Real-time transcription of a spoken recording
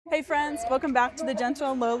Hey friends, welcome back to the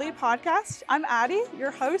Gentle and Lowly podcast. I'm Addie,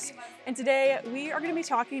 your host, and today we are going to be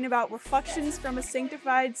talking about reflections from a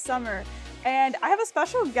sanctified summer. And I have a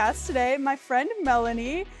special guest today, my friend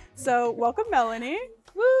Melanie. So welcome, Melanie.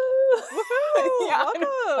 Woo! Yeah. Welcome.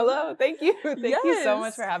 Hello, thank you. Thank you so Yes.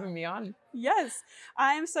 much for having me on. Yes,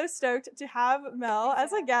 I am so stoked to have Mel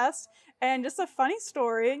as a guest. And just a funny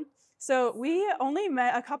story. So we only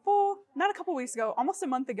met not a couple weeks ago, almost a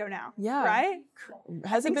month ago now. Yeah. Right?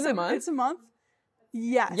 Has it been a month? It's a month.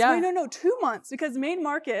 Yes. Yeah. Wait, no, 2 months because main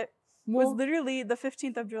market was Well, literally the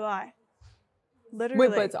 15th of July. Literally.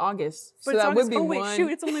 wait, but it's August. But So it's that August. would be Oh, wait, one.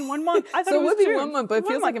 shoot, it's only 1 month. I thought So it was would be two. 1 month, but it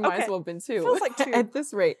 1 feels like it month. might as Okay. well have been two. Feels like two. At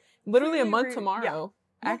this rate. Literally a month Yeah. tomorrow,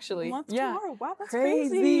 Yeah, actually. A month Yeah. tomorrow. Wow, that's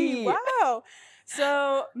Crazy. crazy. Wow.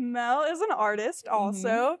 So Mel is an artist also.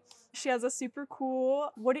 Mm-hmm. She has a super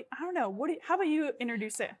cool, how about you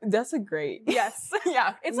introduce it? That's a great. Yes.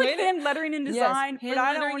 Yeah. It's like hand lettering and design, yes, but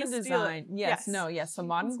I don't hand want to lettering steal and design. it. Yes, no, yes. So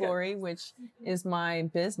Modern That's good. Glory, which is my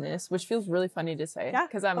business, which feels really funny to say. Yeah.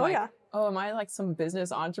 Because I'm Oh, like, yeah. oh, am I like some business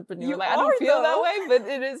entrepreneur? You Like, I are, don't feel though. that way, but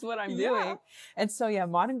it is what I'm Yeah. doing. And so, yeah,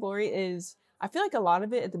 Modern Glory is, I feel like a lot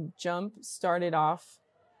of it at the jump started off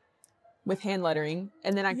with hand lettering.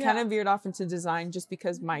 And then I kind Yeah. of veered off into design just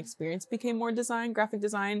because my experience became more design, graphic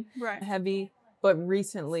design Right. heavy. But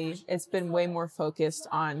recently, it's been way more focused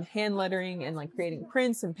on hand lettering and like creating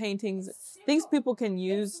prints and paintings, things people can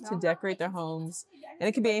use to decorate their homes. And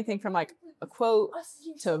it could be anything from like a quote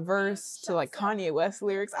to a verse to like Kanye West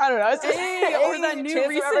lyrics. I don't know. It's just, Hey, or that new Chance the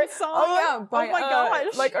recent Rapper. song. Oh yeah. Oh my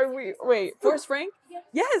gosh. Like, are we, wait, Forrest Frank?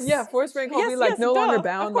 Yes. Yeah, Forrest Frank will Yes, be like yes, no longer duh,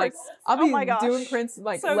 bound. of Like course. I'll Oh be my gosh. doing prints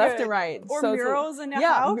like So left good. and right. Or So it's murals in your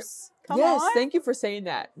yeah, house. Come yes, on. thank you for saying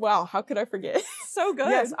that. Wow, how could I forget? So good.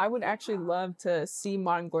 Yes, I would actually love to see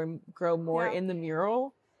Modern Glory grow more Yeah. in the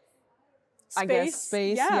mural. Space. I guess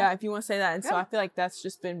space, yeah, if you want to say that. And so Yeah. I feel like that's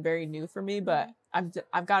just been very new for me, but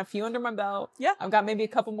I've got a few under my belt. Yeah. I've got maybe a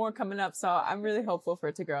couple more coming up, so I'm really hopeful for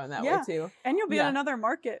it to grow in that Yeah. way too. And you'll be Yeah. in another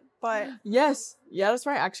market, but Yes, yeah, that's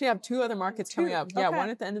right. I actually have 2 other markets coming Two, up. Yeah, okay. one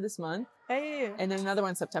at the end of this month, hey. and then another one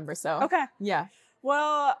in September. So Okay. yeah,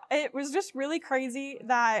 Well, it was just really crazy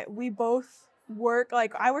that we both work,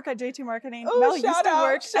 like I work at J2 Marketing. oh, Mel used to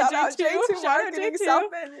work shout out at J2. J2 Shout out Marketing, J2.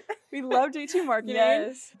 South Bend. We love J2 Marketing.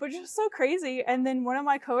 Yes. But just so crazy. And then one of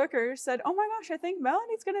my coworkers said, oh my gosh, I think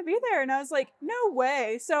Melanie's going to be there. And I was like, no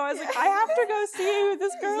way. So I was like, I have to go see who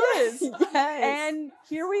this girl is. Yes. And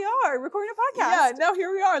here we are recording a podcast. Yeah, no,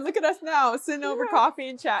 here we are. Look at us now, sitting over Yeah. coffee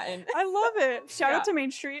and chatting. I love it. Shout Yeah. out to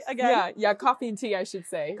Main Street again. Yeah, coffee and tea, I should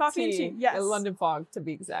say. Coffee and tea, yes. A London Fog, to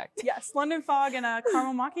be exact. Yes, London Fog and a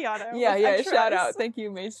caramel macchiato. Yeah, with yeah, extra shout ice. out. Thank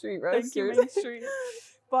you, Main Street Thank you, Roasters. Main Street.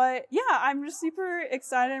 But yeah, I'm just super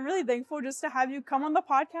excited and really thankful just to have you come on the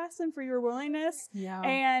podcast and for your willingness. Yeah.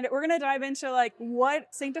 And we're going to dive into like what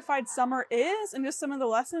Sanctified Summer is and just some of the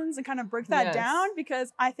lessons and kind of break that Yes. down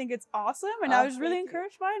because I think it's awesome. And I Oh, was really thank you.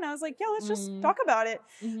 encouraged by it. And I was like, yeah, let's just Mhm. talk about it.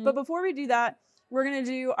 Mhm. But before we do that, we're going to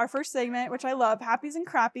do our first segment, which I love, Happies and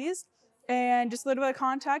Crappies. And just a little bit of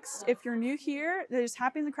context, if you're new here, there's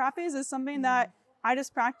Happies and Crappies is something that I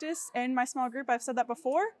just practice in my small group. I've said that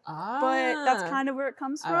before, but that's kind of where it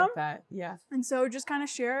comes I from. like that. Yeah. And so just kind of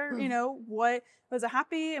share, you know, what was a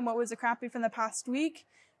happy and what was a crappy from the past week.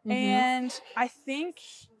 Mhm. And I think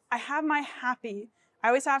I have my happy. I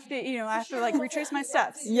always have to, you know, I have to like retrace my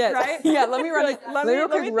steps. Yes. Right? Yeah. Let me run. Like, let me real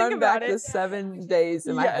quick think run about back it. the 7 days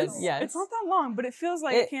in my head. Yes. It's not that long, but it feels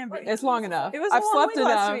like it can be. It's long enough. It was a I've long slept week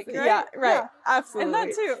last enough. week, right? Yeah. Right. Yeah. Absolutely. And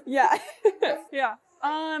that too. Yeah. Yeah.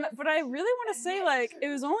 But I really want to say like it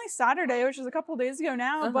was only Saturday, which was a couple days ago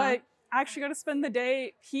now, Uh-huh. but I actually got to spend the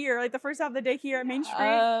day here, like the first half of the day here at Main Street.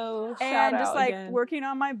 Oh, And shout just out like again. working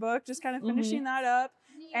on my book, just kind of finishing that up.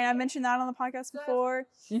 And I mentioned that on the podcast before,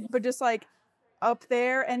 Mhm. but just like up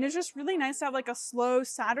there. And it's just really nice to have like a slow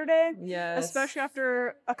Saturday, Yes. especially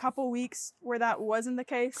after a couple weeks where that wasn't the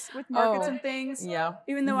case with markets Oh. and things. Yeah.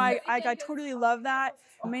 Even though I totally love that.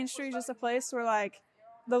 Main Street is just a place where like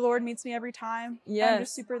the Lord meets me every time. And I'm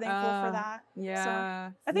just Yes. super thankful for that.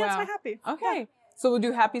 Yeah. I think that's my Wow. happy. Okay. So we'll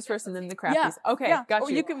do happies first and then the crappies. Yeah. Okay. Yeah. Got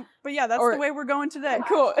Or you. can, but yeah, that's Or- the way we're going today.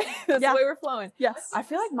 Cool. That's Yeah. the way we're flowing. Yes. I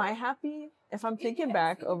feel like my happy, if I'm thinking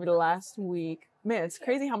back over the last week, man, it's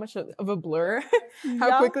crazy how much of a blur, how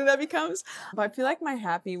Yeah. quickly that becomes. But I feel like my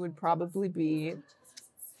happy would probably be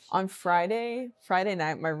on Friday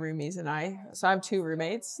night, my roomies and I, so I have 2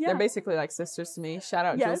 roommates. Yeah. They're basically like sisters to me. Shout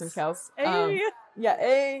out Jules and Yes. Kels. Hey. Yeah,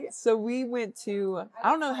 hey. So we went to, I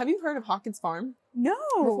don't know, have you heard of Hawkins Farm No.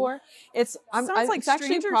 before? It's Sounds like it's actually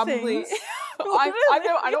Stranger probably Things.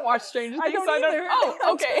 I don't watch Stranger Things. I don't so either. Oh,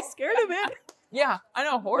 I'm okay. so scared of it. Yeah, I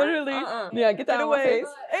know. Horror. Literally. Yeah, get that Get out of my away. face.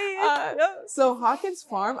 Hey, yeah. So Hawkins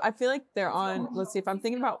Farm, I feel like they're on. Let's see if I'm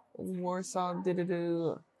thinking about Warsaw.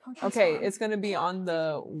 Okay, it's gonna be on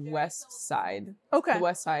the west side. Okay. The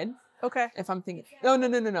west side. Okay. If I'm thinking,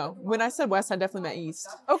 no. When I said west, I definitely meant east.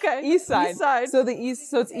 Okay. East side. East side. So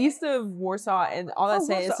it's east of Warsaw, and all that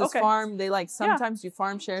saying is Warsaw. this farm. They like Yeah. sometimes do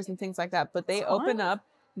farm shares and things like that, but they That's open fun. up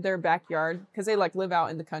their backyard because they like live out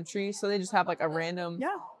in the country, so they just have like a random,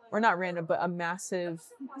 Yeah. or not random, but a massive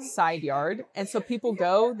side yard, and so people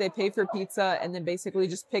go, they pay for pizza, and then basically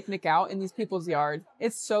just picnic out in these people's yard.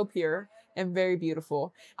 It's so pure and very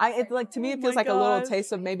beautiful. To me, it Oh feels my like a little gosh.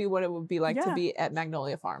 taste of maybe what it would be like to Yeah. be at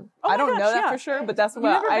Magnolia Farm. Oh I my don't know gosh, that yeah. for sure, but that's You've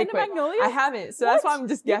what never I been to equate. Magnolia? I haven't, so that's why I'm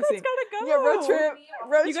just You guessing. guys gotta go. Yeah, road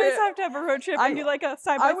trip. You guys have to have a road trip and do like a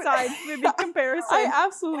side by side maybe comparison. I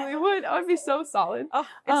absolutely would. That would be so solid. Oh,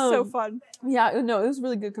 it's so fun. Yeah, no, it was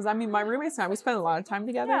really good because I mean, my roommates and I, we spent a lot of time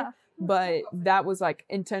together. Yeah. But that was like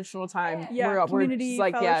intentional time. Yeah, we're community just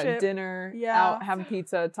like fellowship. dinner, Yeah. out having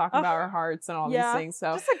pizza, talking about our hearts and all Yeah. these things.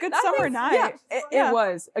 So Just a good summer night. It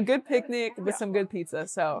was a good picnic with some good pizza.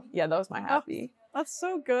 So yeah, that was my happy. That's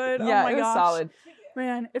so good. Yeah, oh my it was gosh. solid.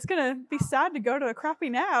 Man, it's gonna be sad to go to a crappie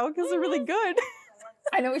now because they're really good.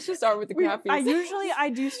 I know we should start with the crappies. I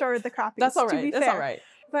do start with the crappies. That's all right. To be That's fair. all right.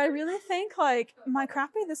 But I really think like my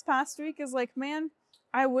crappie this past week is like, man,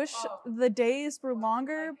 I wish the days were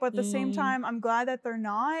longer, but at the same time, I'm glad that they're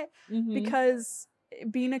not because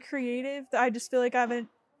being a creative, I just feel like I have a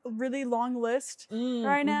really long list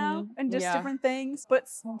right now and just different things, but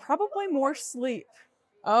probably more sleep.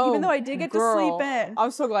 Oh, even though I did get to sleep in.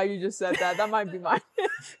 I'm so glad you just said that. That might be mine.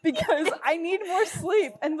 Because I need more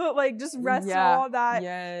sleep and like just rest and all that.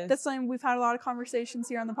 Yes. That's something we've had a lot of conversations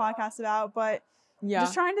here on the podcast about, but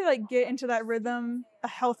just trying to like get into that rhythm, a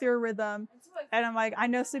healthier rhythm. And I'm like, I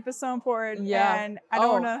know sleep is so important. Yeah. And I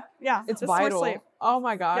don't want to, it's just vital. more sleep. Oh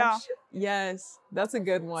my gosh. Yeah. Yes. That's a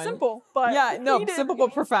good one. Simple, but simple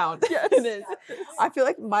but profound. Yes, it is. I feel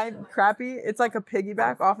like my crappy, it's like a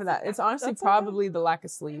piggyback off of that. It's honestly probably the lack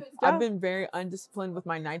of sleep. Yeah. I've been very undisciplined with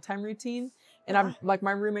my nighttime routine. And I'm like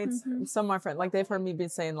my roommates, some of my friends, like they've heard me been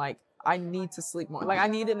saying like, I need to sleep more. Like I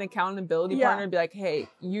need an accountability partner to be like, hey,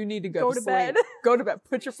 you need to go to sleep. Bed. Go to bed.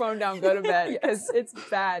 Put your phone down. Go to bed because it's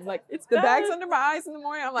bad. Like it's the bags under my eyes in the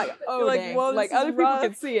morning. I'm like, oh like, dang. whoa, like this is other people rough.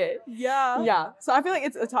 can see it. Yeah. Yeah. So I feel like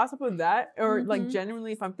it's a toss up with that, or like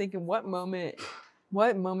genuinely, if I'm thinking, what moment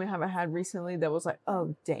have I had recently that was like,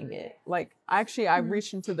 oh dang it. Like actually, I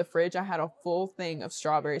reached into the fridge. I had a full thing of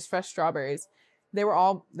strawberries, fresh strawberries. They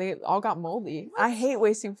all got moldy. What? I hate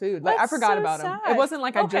wasting food. Like That's I forgot so about them. sad. It wasn't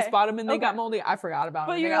like I just bought them and they got moldy. I forgot about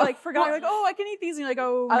them. But you're like, forgot, you're like, oh, I can eat these. And you're like,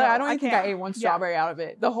 oh, no, I don't even think can't. I ate one strawberry out of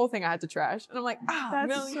it. The whole thing I had to trash. And I'm like, That's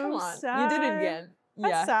Melanie, so come on. sad. You did it again.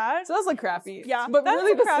 That's sad. So that's like crappy. Yeah. But that's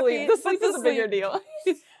really the crappy, sleep. The but sleep is a bigger deal.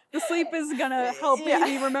 The sleep is gonna help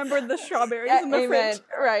me remember the strawberries in the Amen. fridge.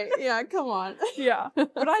 Right. Yeah, come on. Yeah.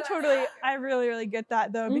 But I really, really get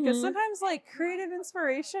that though, because sometimes like creative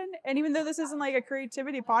inspiration, and even though this isn't like a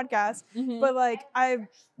creativity podcast, but like I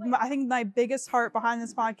think my biggest heart behind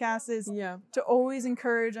this podcast is to always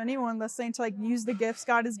encourage anyone listening to like use the gifts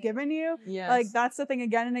God has given you. Yes. Like that's the thing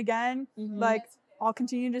again and again. Like I'll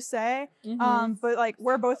continue to say, but like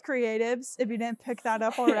we're both creatives if you didn't pick that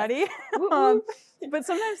up already. But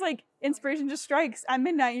sometimes like inspiration just strikes at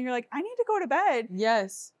midnight and you're like, I need to go to bed.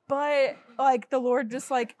 Yes. But like the Lord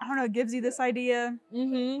just like, I don't know, gives you this idea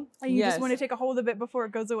and you just want to take a hold of it before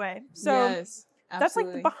it goes away. So that's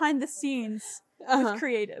like the behind the scenes with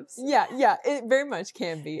creatives. Yeah, it very much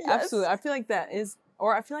can be. Yes. Absolutely. I feel like that is,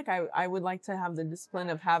 or I feel like I would like to have the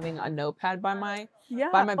discipline of having a notepad by my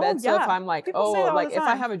bed. So if I'm like, if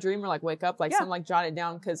I have a dream or like wake up, like something like jot it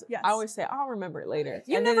down, because I always say I'll remember it later.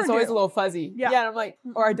 And then it's always a little fuzzy. Yeah. And I'm like,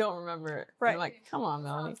 or I don't remember it. Right. And I'm like, come on,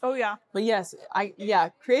 Melanie. Oh yeah. But yes,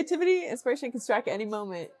 creativity, inspiration can strike at any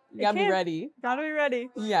moment. You gotta be ready. Gotta be ready.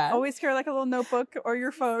 Yeah. Always carry like a little notebook or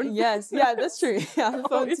your phone. Yes. Yeah, that's true. Yeah, the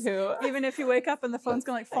phone too. Even if you wake up and the phone's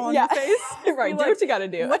gonna like fall on your face. Right. Do what you gotta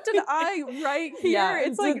do. What did I write here? Yeah,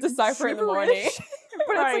 it's like decipher it in the morning.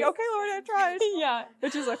 But it's like, okay, Lord, I tried. Yeah.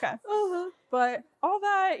 Which is okay. But all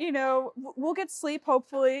that, we'll get sleep,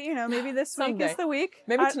 hopefully. Maybe this week is the week.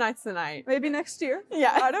 Maybe tonight's the night. Maybe next year.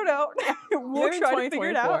 Yeah. I don't know. We'll try to figure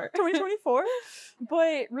it out. 2024.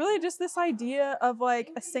 But really just this idea of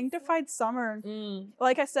like a sanctified summer.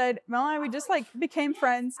 Like I said, Mel and I, we just like became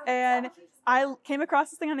friends. And I came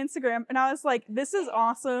across this thing on Instagram and I was like, this is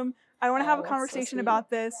awesome. I want to have a conversation about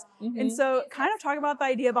this. And so kind of talk about the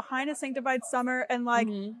idea behind a sanctified summer and like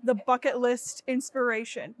the bucket list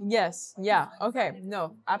inspiration. Yes. Yeah. Okay.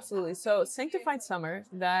 No, absolutely. So sanctified summer,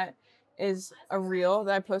 that is a reel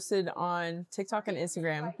that I posted on TikTok and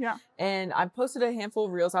Instagram. Yeah. And I posted a handful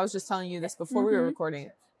of reels. I was just telling you this before we were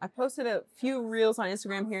recording. I posted a few reels on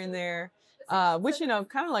Instagram here and there, which, you know,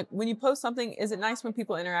 kind of like when you post something, is it nice when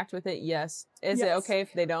people interact with it? Yes. Is it okay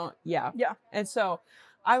if they don't? Yeah. Yeah. And so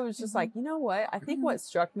I was just like, you know what? I think what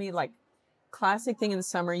struck me, like, classic thing in the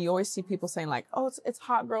summer, you always see people saying like, oh, it's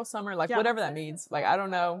hot girl summer, like whatever that means. Like, I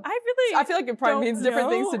don't know. I feel like it probably means different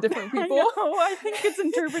things to different people. I think it's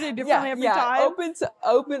interpreted differently every time.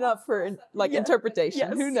 Open up for like interpretation.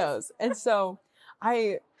 Yes. Who knows? And so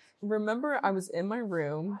I remember I was in my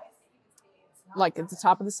room like at the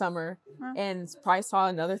top of the summer and probably saw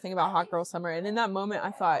another thing about hot girl summer. And in that moment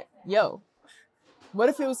I thought, yo, what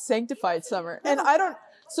if it was sanctified summer? And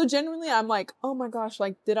so genuinely, I'm like, oh my gosh,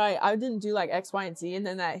 like, I didn't do like X, Y, and Z. And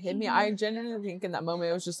then that hit me. I genuinely think in that moment,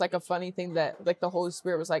 it was just like a funny thing that like the Holy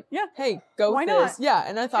Spirit was like, hey, go with this. Yeah.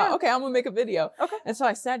 And I thought, okay, I'm gonna make a video. Okay. And so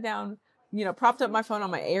I sat down, you know, propped up my phone on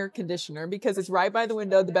my air conditioner because it's right by the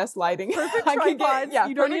window, the best lighting. Perfect tripod.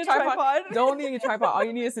 You don't need a tripod. Don't need a tripod. All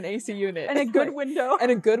you need is an AC unit. And a good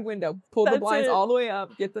window. Pull the blinds all the way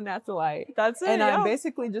up, get the natural light. That's it. And I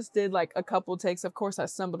basically just did like a couple takes. Of course, I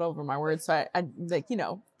stumbled over my words. So I like, you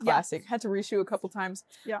know, classic. Had to reshoot a couple times.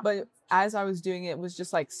 Yeah. But as I was doing it, was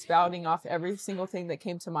just like spouting off every single thing that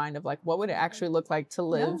came to mind of like, what would it actually look like to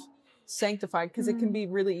live sanctified? Because it can be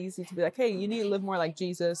really easy to be like, hey, you need to live more like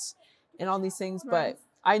Jesus and all these things. But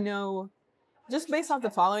I know just based off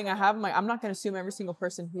the following I have, I'm like, I'm not going to assume every single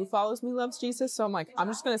person who follows me loves Jesus. So I'm like, I'm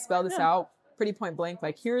just going to spell this out pretty point blank.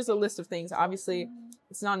 Like, here's a list of things. Obviously,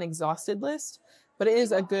 it's not an exhausted list, but it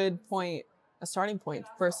is a good point, a starting point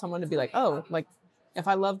for someone to be like, oh, like, if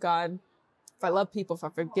I love God, if I love people, if I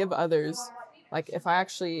forgive others, like, if I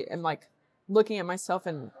actually am like looking at myself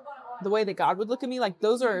and the way that God would look at me, like,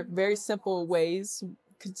 those are very simple ways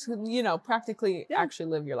to, you know, practically actually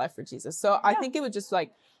live your life for Jesus. So I think it would just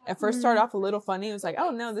like at first start off a little funny. It was like,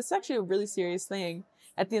 oh no, this is actually a really serious thing.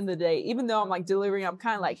 At the end of the day, even though I'm like delivering, I'm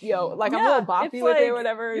kind of like, yo, like I'm a little boppy with it or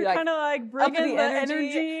whatever. You're like, kind of like bringing the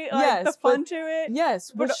energy, like the fun to it.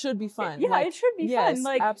 Yes, which should be fun. Yeah, like, it should be fun.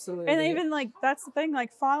 Like, absolutely. And even like, that's the thing,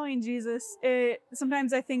 like following Jesus,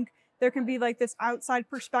 sometimes I think there can be like this outside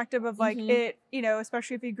perspective of like it, you know,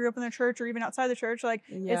 especially if you grew up in the church or even outside the church, like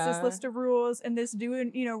it's this list of rules and this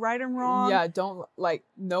doing, you know, right and wrong. Yeah, don't like,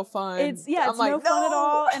 no fun. It's like, no fun at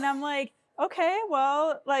all. And I'm like, okay,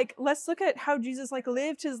 well, like, let's look at how Jesus like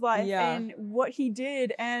lived his life and what he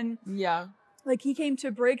did. And like he came to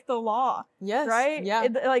break the law. Yes. Right. Yeah.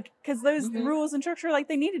 Like, cause those rules in scripture, like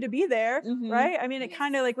they needed to be there. Right. I mean, it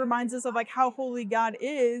kind of like reminds us of like how holy God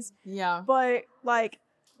is. Yeah. But like,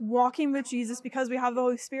 walking with Jesus because we have the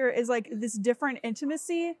Holy Spirit is like this different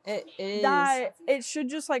intimacy. It is. That it should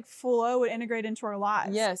just like flow and integrate into our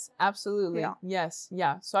lives. Yes, absolutely. Yeah. Yes.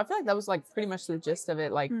 Yeah. So I feel like that was like pretty much the gist of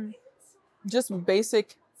it. Like just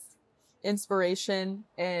basic inspiration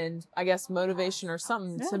and I guess motivation or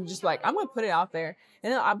something to just like, I'm going to put it out there.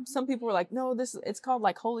 And then some people were like, no, it's called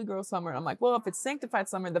like Holy Girl Summer. And I'm like, well, if it's Sanctified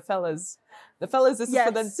Summer, the fellas, this is for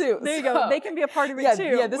them too. There you go. They can be a part of it too.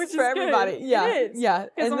 Yeah, this is for everybody. Good. Yeah. It is. Yeah.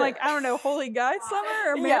 Because I'm like, I don't know, Holy Guy Summer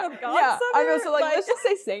or Man of God Summer. I know. So like, let's just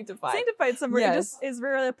say Sanctified. Sanctified Summer. It just is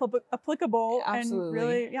really applicable and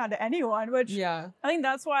really, to anyone, which I think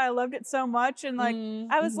that's why I loved it so much. And like,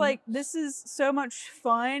 I was like, this is so much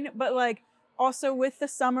fun, but like, also with the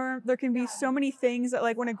summer, there can be so many things that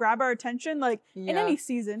like want to grab our attention, like in any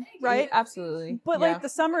season, right? Absolutely. But like the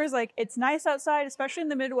summer is like, it's nice outside, especially in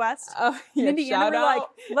the Midwest. In Indiana, we're like,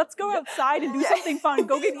 let's go outside and do something fun.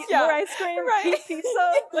 Go get more ice cream, eat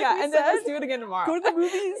pizza. Like and then let's do it again tomorrow. Go to the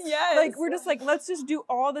movies. Yes. Like we're just like, let's just do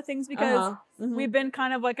all the things because we've been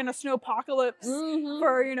kind of like in a snowpocalypse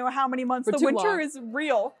for, you know, how many months. The winter is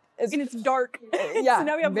real and it's dark. So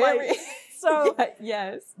now we have light. So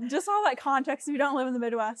just all that context, we don't live in the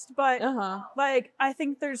Midwest, but like, I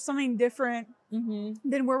think there's something different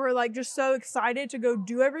than where we're like, just so excited to go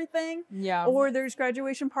do everything. Yeah. Or there's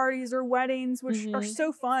graduation parties or weddings, which are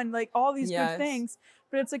so fun, like all these good things,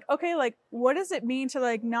 but it's like, okay, like what does it mean to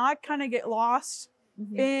like, not kind of get lost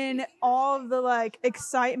in all of the like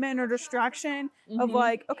excitement or distraction of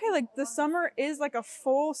like, okay, like the summer is like a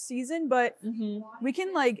full season, but we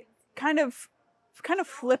can like kind of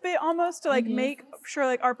flip it almost to like make sure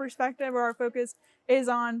like our perspective or our focus is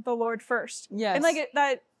on the Lord first. Yes. And like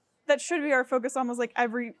that should be our focus almost like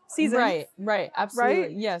every season. Right. Absolutely.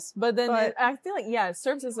 Right? Yes. But then I feel like, it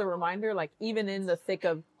serves as a reminder, like even in the thick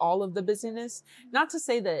of all of the busyness, not to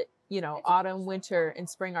say that, you know, autumn, winter, and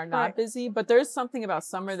spring are not busy, but there's something about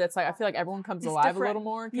summer that's like, I feel like everyone comes alive a little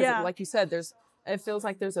more. Because like you said, there's it feels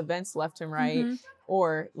like there's events left and right,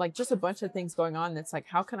 or like just a bunch of things going on. That's like,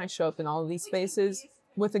 how can I show up in all of these spaces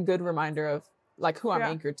with a good reminder of like who I'm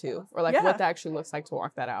anchored to, or like what that actually looks like to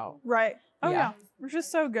walk that out. Right. Oh yeah. Which is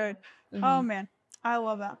so good. Oh man, I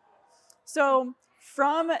love that. So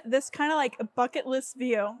from this kind of like a bucket list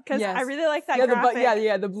view, because I really like that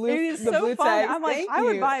graphic. The blue, it is the so blue fun. tags. I'm like, I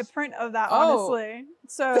would buy a print of that, Oh. honestly.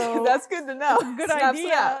 So that's good to know. Good Snap, idea.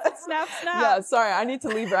 snap. Snap, snap. Yeah, sorry, I need to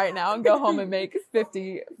leave right now and go home and make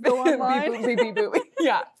 50 Go online. beep, boop, beep, beep, boop.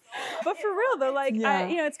 Yeah. But for real though, like, you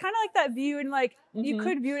know, it's kind of like that view, and like you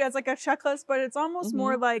could view it as like a checklist, but it's almost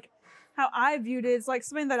more like how I viewed it is like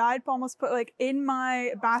something that I'd almost put like in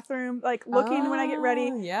my bathroom, like looking when I get ready.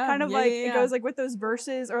 Kind of like it goes like with those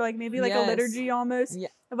verses, or like maybe like a liturgy almost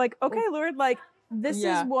of like, okay, Lord, like this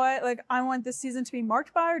is what like I want this season to be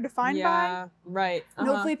marked by or defined by. Right. And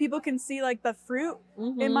hopefully people can see like the fruit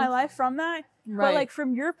in my life from that. But like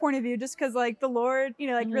from your point of view, just because like the Lord, you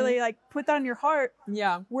know, like really like put that in your heart.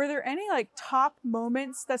 Were there any like top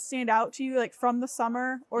moments that stand out to you like from the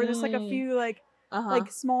summer, or just like a few like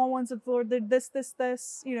small ones of the Lord did this,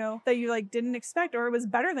 you know, that you like didn't expect, or it was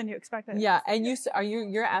better than you expected? Yeah. And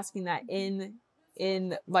you're asking that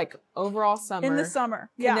in like overall summer, in the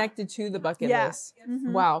summer, connected to the bucket list.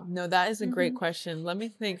 Wow. No, that is a great question. Let me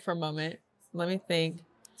think for a moment. Let me think.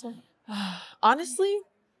 Honestly,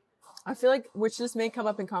 I feel like, which this may come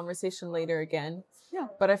up in conversation later again.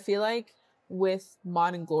 But I feel like with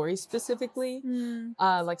Mod and Glory specifically,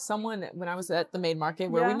 like someone, when I was at the Maid Market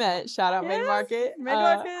where we met, shout out Maid Market.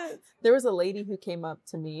 There was a lady who came up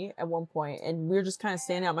to me at one point, and we were just kind of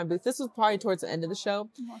standing out my booth. This was probably towards the end of the show.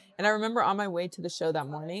 And I remember on my way to the show that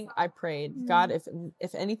morning, I prayed, God,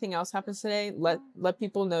 if anything else happens today, let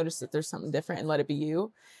people notice that there's something different, and let it be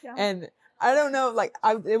you. And I don't know, like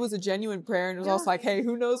it was a genuine prayer, and it was also like, hey,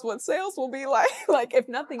 who knows what sales will be like? Like if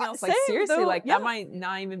nothing else, like seriously, though, like that might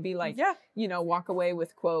not even be like, you know, walk away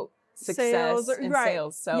with quote success in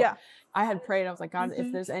sales. So I had prayed, I was like, God,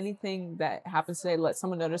 if there's anything that happens today, let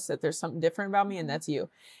someone notice that there's something different about me, and that's you.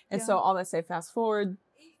 And so all that say, fast forward,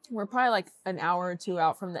 we're probably like an hour or two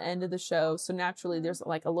out from the end of the show. So naturally there's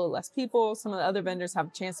like a little less people. Some of the other vendors have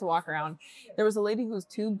a chance to walk around. There was a lady who was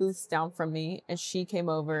 2 booths down from me, and she came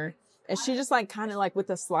over. And she just like kind of like with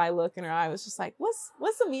a sly look in her eye was just like,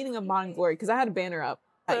 what's the meaning of Mod and Glory? Because I had a banner up.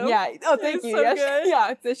 Oh, thank you. So good.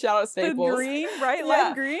 Yeah, the shout out Staples. The green, right?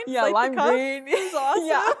 Lime green. Yeah, like lime green. It's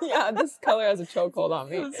awesome. Yeah. This color has a chokehold on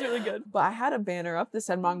me. It's really good. But I had a banner up that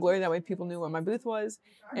said Mod and Glory. That way people knew where my booth was.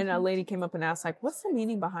 And a lady came up and asked like, what's the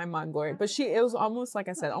meaning behind Mod and Glory? But it was almost like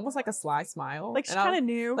I said, almost like a sly smile. Like she kind of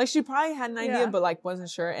knew. Like she probably had an idea, but like wasn't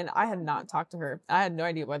sure. And I had not talked to her. I had no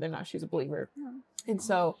idea whether or not she was a believer. And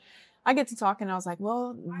so I get to talk, and I was like,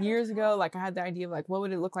 well, years ago, like I had the idea of like, what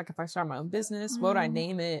would it look like if I started my own business? What would I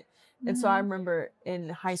name it? And so I remember in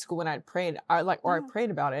high school when I prayed, I prayed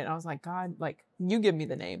about it, and I was like, God, like you give me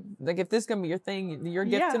the name. Like if this is gonna be your thing, your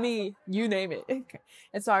gift to me, you name it.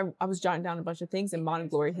 And so I was jotting down a bunch of things, and Mod and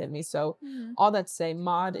Glory hit me. So all that to say,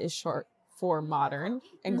 Mod is short for modern,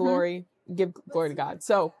 and Glory, give glory to God.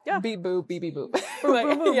 So beep boop, beep beep boop. Boom,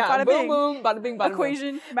 boom, boom, bada boom bing. boom, bada bing, bada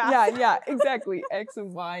Equation, boom. math. Yeah, exactly. X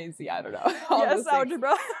and Y and Z. I don't know. Yes,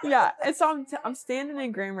 algebra. And so I'm standing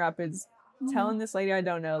in Grand Rapids, telling this lady I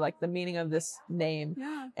don't know like the meaning of this name,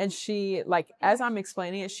 and she like as I'm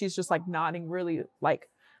explaining it, she's just like nodding really like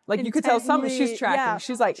you could tell something she's tracking.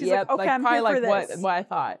 She's like, yep, okay, like probably like this. what I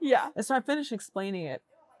thought. And so I finished explaining it,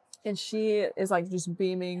 and she is like just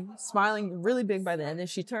beaming, smiling really big by the end, and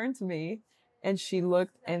she turned to me. And she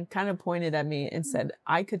looked and kind of pointed at me and said,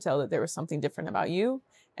 I could tell that there was something different about you,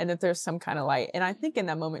 and that there's some kind of light. And I think in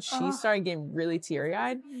that moment, she started getting really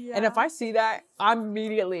teary-eyed. And if I see that, I'm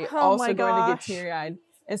immediately also going to get teary-eyed.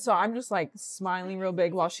 And so I'm just like smiling real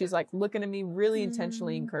big while she's like looking at me, really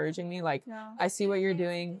intentionally encouraging me. Like, I see what you're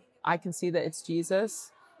doing. I can see that it's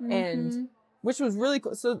Jesus. And which was really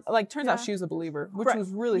cool. So like, turns out she was a believer, which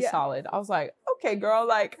was really solid. I was like, okay, girl,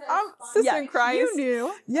 like I'm sister in Christ. You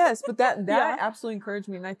knew. Yes, but that absolutely encouraged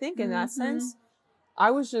me. And I think in that sense,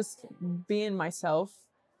 I was just being myself,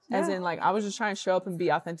 as in like, I was just trying to show up and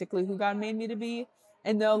be authentically who God made me to be.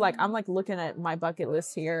 And though like, I'm like looking at my bucket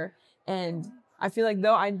list here, and I feel like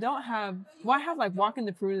though I don't have, I have like walking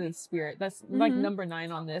the fruit of the Spirit. That's like number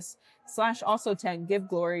 9 on this, / also 10, give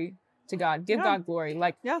glory to God, give God glory,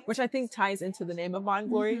 like, which I think ties into the name of Mod and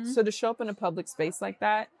Glory. So to show up in a public space like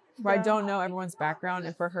that, where I don't know everyone's background,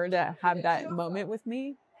 and for her to have that moment with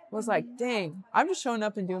me was like, dang, I'm just showing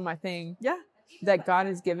up and doing my thing that God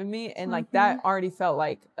has given me. And like that already felt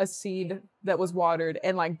like a seed that was watered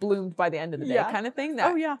and like bloomed by the end of the day kind of thing.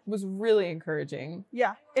 That was really encouraging.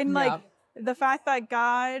 And like the fact that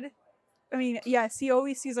God I mean, yes, he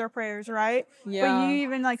always sees our prayers, right? Yeah. But you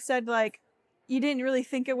even like said like you didn't really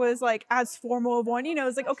think it was like as formal of one,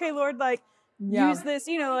 it's like, okay, Lord, like use this,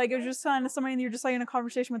 like it was just kind of somebody you're just like in a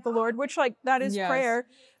conversation with the Lord, which like that is prayer,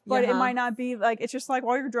 but it might not be like, it's just like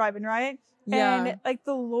while you're driving, right? And like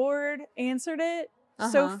the Lord answered it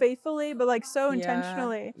so faithfully, but like so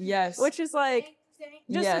intentionally. Yes. Which is like,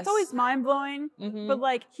 just it's always mind blowing, but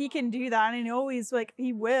like he can do that, and he always like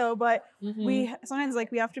he will, but we sometimes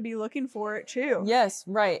like we have to be looking for it too. Yes,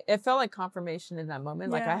 right. It felt like confirmation in that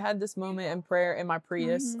moment. Like I had this moment in prayer in my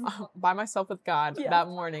Prius by myself with God that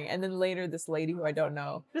morning, and then later this lady who I don't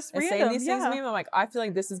know just is saying these things to me. And I'm like, I feel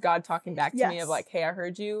like this is God talking back to me of like, hey, I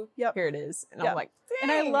heard you. Here it is. And I'm like, dang.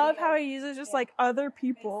 And I love how he uses just like other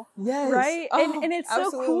people. Yes. Right? And it's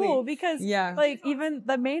absolutely. So cool because like even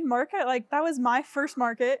the main market, like that was my first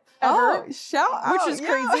market ever. Oh, shout out. Which is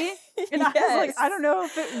crazy. And I was like, I don't know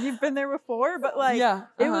if you've been there before, but like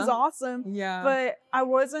it was awesome. Yeah. But I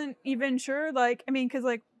wasn't even sure, like, I mean, because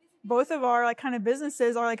like both of our like kind of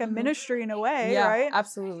businesses are like a ministry in a way, right?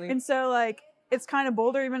 Absolutely. And so like it's kind of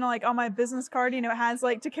bolder, even like on my business card, it has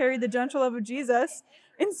like to carry the gentle love of Jesus.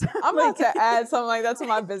 And so, I'm about to add something like that to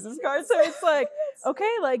my business card. So it's like, okay,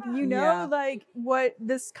 like, like what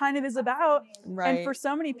this kind of is about. Right. And for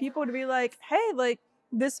so many people to be like, hey, like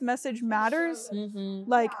this message matters.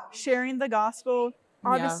 Like sharing the gospel,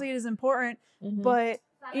 obviously it is important. But,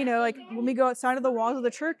 like when we go outside of the walls of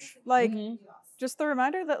the church, like just the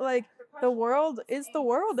reminder that like the world is the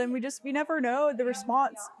world, and we never know the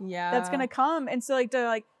response that's going to come. And so like to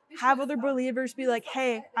like have other believers be like,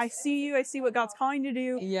 hey, I see you. I see what God's calling you to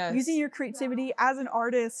do. Yes. Using your creativity as an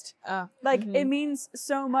artist. Like it means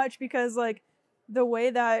so much, because like the way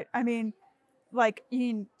that, I mean, like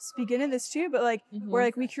you can speak into this too, but like where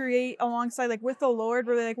like we create alongside like with the Lord,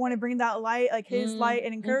 where they like want to bring that light, like his light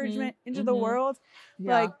and encouragement into the world.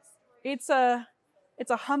 Like it's a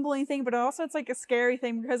humbling thing, but also it's like a scary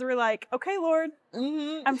thing, because we're like, okay, Lord,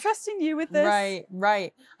 I'm trusting you with this.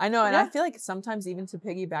 Right. I know. And I feel like sometimes even to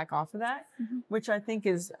piggyback off of that, which I think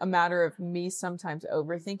is a matter of me sometimes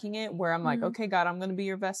overthinking it, where I'm like, okay, God, I'm going to be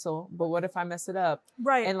your vessel, but what if I mess it up?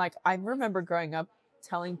 Right. And like, I remember growing up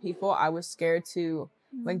telling people I was scared to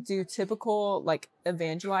like do typical like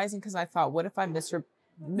evangelizing, because I thought, what if I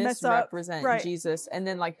misrepresent Jesus? And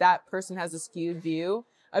then like that person has a skewed view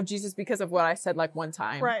of Jesus because of what I said like one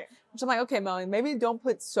time. Right. Which I'm like, okay, Melanie, maybe don't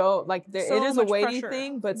put so like it is a weighty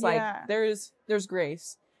thing, but it's like there's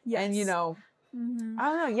grace. Yes. And I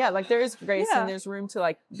don't know, like there is grace and there's room to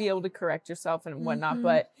like be able to correct yourself and whatnot.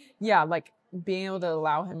 But like being able to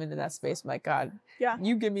allow him into that space, my God,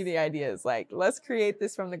 you give me the ideas. Like, let's create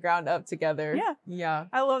this from the ground up together. Yeah.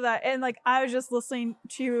 I love that. And like, I was just listening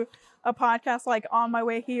to a podcast like on my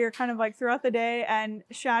way here, kind of like throughout the day, and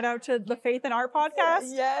shout out to the Faith and Art podcast.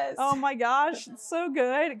 Yes. Oh my gosh, it's so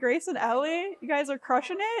good. Grace and Ellie, you guys are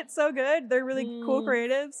crushing it. It's so good. They're really cool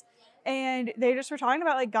creatives, and they just were talking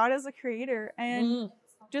about like God as a creator, and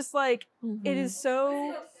just like it is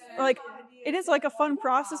so like it is like a fun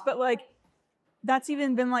process, but like that's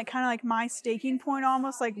even been like kind of like my staking point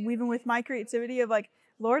almost, like even with my creativity of like,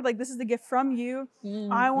 Lord, like this is the gift from you.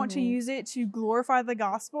 I want to use it to glorify the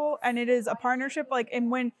gospel. And it is a partnership. Like,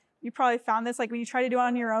 and when you probably found this, like when you try to do it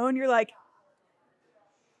on your own, you're like,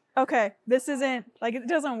 okay, this isn't like, it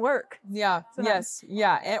doesn't work. Yeah. So yes.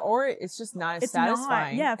 Yeah. or it's just not as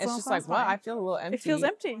satisfying. It's just like, well, I feel a little empty. It feels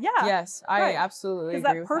empty. Yeah. Yes. I absolutely agree with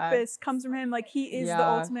that. Because that purpose comes from him. Like he is the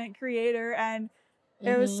ultimate creator. And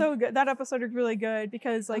it was so good. That episode was really good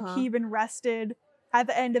because like he even rested at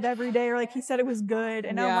the end of every day, or like he said it was good.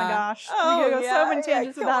 And oh my gosh, we could go so many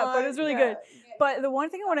tangents to that, but it was really good. But the one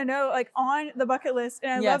thing I want to know, like on the bucket list,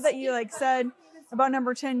 and I love that you like said about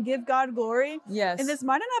number 10, give God glory. Yes. And this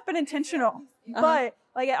might have not been intentional, but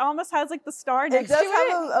like it almost has like the star next to it. It does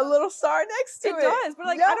have a little star next to it. It does, but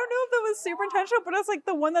like I don't know if that was super intentional, but it's like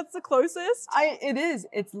the one that's the closest. It is.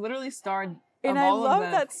 It's literally starred. And I love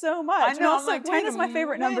that so much. I know. And also, like, 10 is my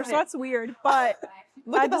favorite number, so that's weird. But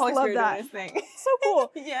I just love that. So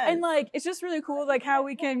cool. And like, it's just really cool, like how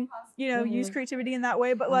we can, use creativity in that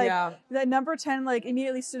way. But like that number 10, like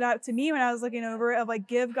immediately stood out to me when I was looking over it, of like,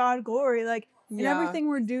 give God glory, like in everything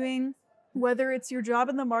we're doing. Whether it's your job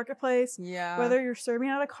in the marketplace, whether you're serving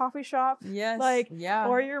at a coffee shop,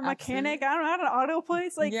 or you're a mechanic, I don't know, at an auto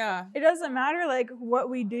place, like, it doesn't matter, like, what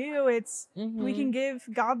we do, it's, we can give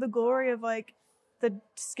God the glory of, like, the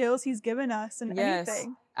skills he's given us and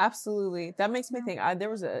anything. Absolutely. That makes me think, there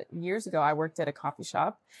was years ago, I worked at a coffee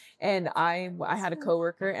shop, and I had a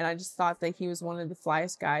coworker, and I just thought that he was one of the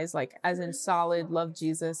flyest guys, like, as in solid, loved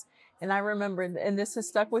Jesus, and I remember, and this has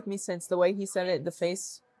stuck with me since, the way he said it, the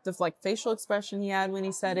facial expression he had when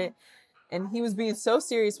he said it. and he was being so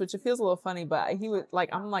serious, which it feels a little funny, but he was like,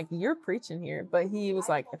 I'm like, you're preaching here. But he was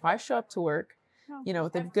like, if I show up to work, you know,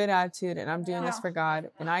 with a good attitude and I'm doing this for God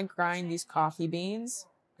and I grind these coffee beans,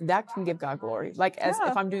 that can give God glory. Like as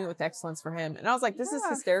if I'm doing it with excellence for him. And I was like, this is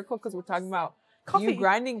hysterical because we're talking about you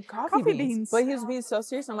grinding coffee beans. But he was being so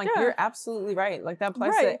serious. I'm like, you're absolutely right. Like that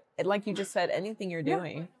applies to, like you just said, anything you're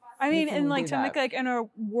doing. I mean, and like to make like in a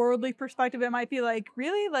worldly perspective, it might be like,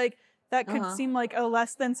 really? Like that could seem like a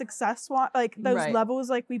less than success, like those levels,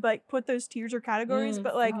 like we like put those tiers or categories,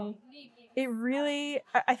 but like it really,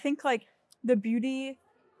 I think like the beauty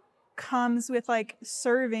comes with like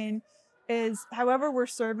serving is however we're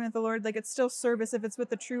serving with the Lord, like it's still service if it's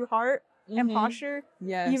with a true heart and posture.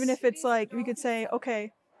 Yes. Even if it's like, we could say,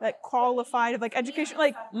 okay, like qualified of like education,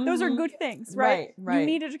 like those are good things, right? You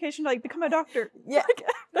need education to like become a doctor. Yeah. Like,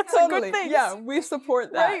 that's a good thing. Yeah, we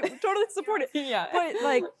support that. Right, we totally support it. Yeah. But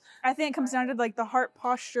like, I think it comes down to like the heart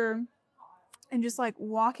posture and just like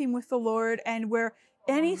walking with the Lord, and where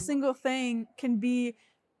any single thing can be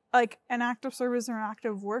like an act of service or an act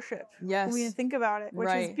of worship. Yes. When we think about it, which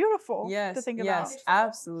is beautiful to think about. Yes,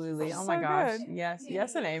 absolutely. Oh my gosh. Good. Yes,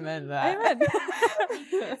 yes, and amen to that.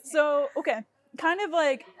 Amen. So, okay. Kind of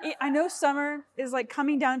like, I know summer is like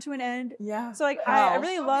coming down to an end. Yeah. So like, I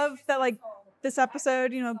really love that like this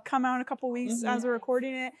episode, you know, come out in a couple weeks as we're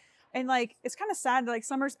recording it. And like, it's kind of sad that like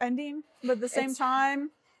summer's ending, but at the same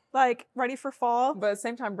time, like ready for fall. But at the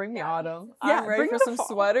same time, bring the autumn. Yeah, I'm ready for some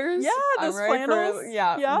sweaters. Yeah, those flannels.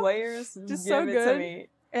 For, layers. Just so good. It to me.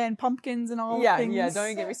 And pumpkins and all things. Yeah, don't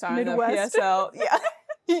even get me started on the PSL.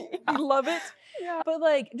 I love it. Yeah. But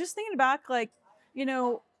like, just thinking back, like, you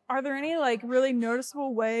know, are there any like really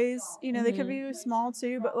noticeable ways, you know, they could be small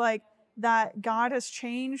too, but like that God has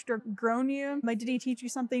changed or grown you? Like, did he teach you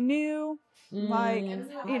something new? Like,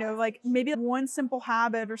 you know, like maybe one simple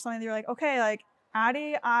habit or something that you're like, okay, like,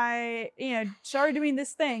 Addie, I, you know, started doing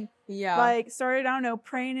this thing. Yeah. Like, started, I don't know,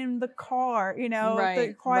 praying in the car, you know,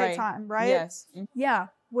 the quiet time, right? Yes. Yeah.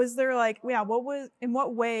 Was there like, in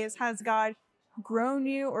what ways has God grown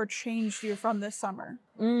you or changed you from this summer?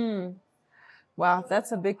 Wow,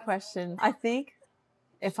 that's a big question. I think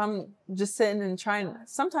if I'm just sitting and trying,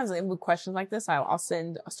 sometimes with questions like this, I'll sit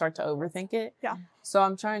and start to overthink it. Yeah. So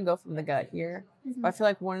I'm trying to go from the gut here. But I feel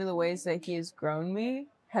like one of the ways that he has grown me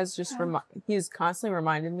has just, he has constantly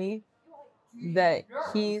reminded me that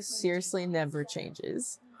he seriously never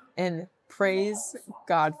changes. And praise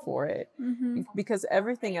God for it. Because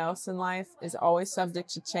everything else in life is always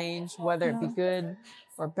subject to change, whether it be good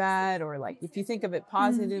or bad, or like if you think of it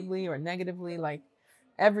positively or negatively, like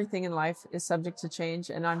everything in life is subject to change.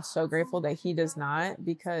 And I'm so grateful that he does not,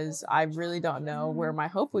 because I really don't know where my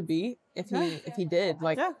hope would be if he did.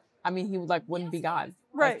 Like, I mean, he wouldn't be God.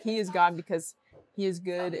 Right. Like, he is God because he is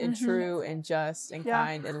good and true and just and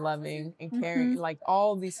kind and loving and caring, like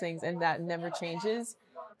all these things, and that never changes.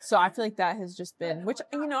 So I feel like that has just been, which,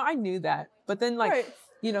 you know, I knew that, but then like,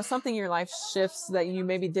 you know, something in your life shifts that you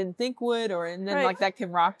maybe didn't think would, and then like that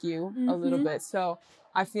can rock you a little bit. So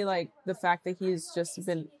I feel like the fact that he's just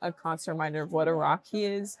been a constant reminder of what a rock he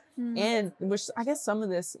is, and which I guess some of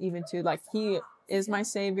this even too, like he is my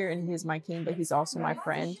savior and he's my king, but he's also my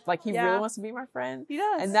friend. Like he really wants to be my friend. He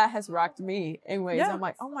does. And that has rocked me in ways. I'm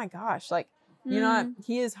like, oh my gosh, like, you know,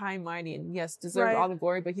 he is high and mighty and yes, deserves all the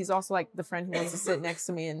glory, but he's also like the friend who wants to sit next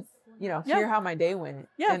to me and, you know, hear how my day went.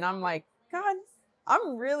 And I'm like, God,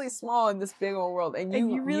 I'm really small in this big old world, and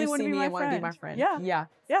you really see me and want to be my friend. Yeah.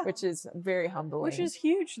 Which is very humbling. Which is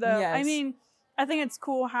huge, though. Yes. I mean, I think it's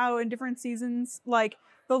cool how in different seasons, like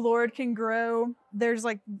the Lord can grow. There's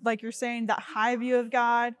like you're saying, that high view of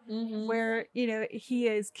God, where, you know, he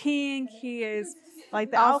is king. He is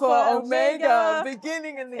like the Alpha, Omega,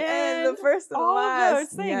 beginning and the end, the first and the last. All of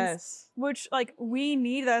those things. Yes. Which, like, we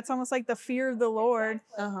need that. It's almost like the fear of the Lord.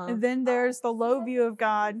 And then there's the low view of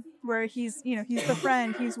God, where he's, you know, he's the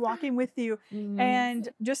friend. He's walking with you. And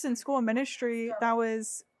just in school and ministry, that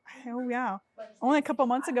was, only a couple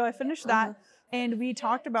months ago I finished that. And we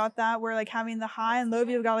talked about that. We're like having the high and low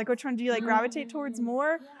view of God. Like, which one do you like gravitate towards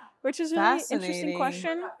more? Which is really an interesting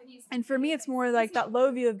question. And for me, it's more like that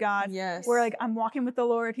low view of God, where like I'm walking with the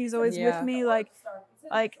Lord. He's always with me. Like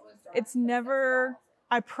it's never,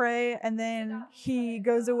 I pray and then he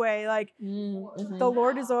goes away. Like the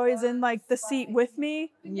Lord is always in like the seat with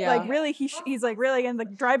me. Like really, he's like really in the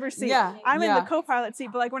driver's seat. I'm in the co-pilot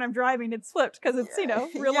seat, but like when I'm driving, it's flipped because it's, you know,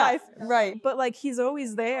 real life. Right. But like he's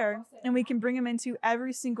always there, and we can bring him into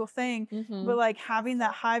every single thing. But like having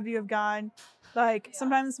that high view of God, like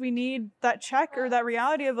sometimes we need that check or that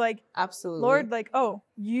reality of like, absolutely, Lord, like, oh,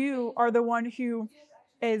 you are the one who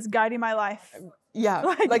is guiding my life. Yeah.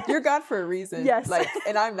 Like you're God for a reason. Yes. Like,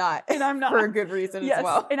 and I'm not. And I'm not. For a good reason Yes. as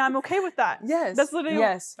well. And I'm okay with that. Yes. That's literally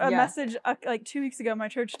a message like 2 weeks ago my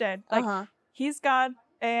church did. Like, he's God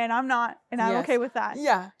and I'm not. And I'm okay with that.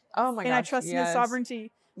 Yeah. Oh my gosh. And I trust in his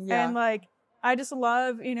sovereignty. Yeah. And like, I just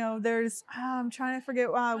love, you know, there's, I'm trying to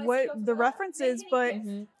forget what the reference is, but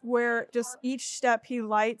where just each step he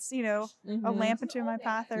lights, you know, a lamp into my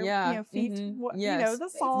path or, you know, feet, you know, the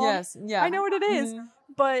song. Yes. Yeah. I know what it is.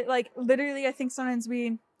 But like, literally, I think sometimes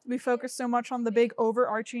we focus so much on the big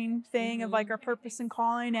overarching thing of like our purpose and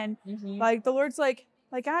calling. And like, the Lord's like,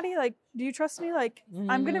 Addie, like, do you trust me? Like,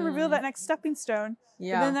 I'm going to reveal that next stepping stone.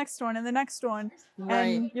 Yeah. And the next one and the next one. Right.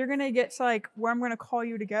 And you're going to get to like where I'm going to call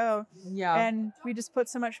you to go. Yeah. And we just put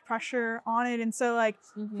so much pressure on it. And so like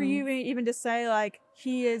for you even to say like,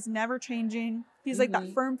 he is never changing. He's like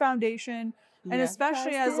that firm foundation. And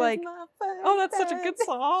especially as like, oh, that's such a good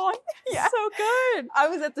song. Yeah. So good. I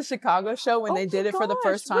was at the Chicago show when they did it for the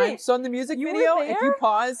first time. Wait, so in the music video, if you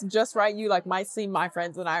pause just right, you like might see my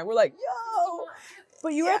friends and I were like, yo.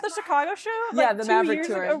 But you were at the Chicago show? Like yeah, the Maverick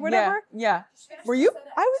tour. Or whatever? Yeah. Were you?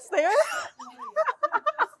 I was there.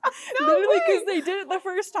 No literally, because they did it the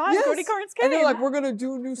first time. Yes. Cody Carnes came. And they're like, we're going to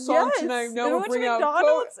do a new song tonight. No, we went to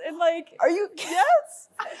McDonald's and like. Are you? Yes.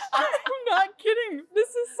 I'm not kidding. This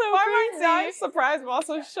is so crazy. I'm surprised, but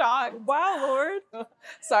also shocked. Wow, Lord.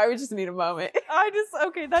 Sorry, we just need a moment.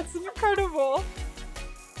 Okay, that's incredible.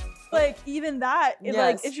 Like, even that,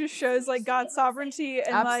 it just shows like God's sovereignty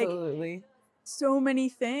and like so many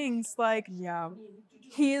things. Like,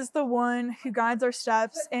 he is the one who guides our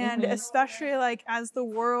steps. And especially like as the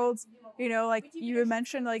world, you know, like you had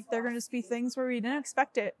mentioned, like there are going to be things where we didn't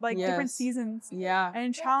expect it, like different seasons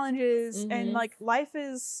and challenges and like life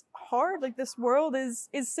is hard. Like this world is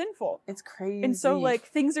sinful. It's crazy. And so like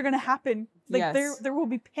things are going to happen. Like there will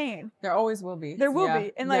be pain. There always will be. There will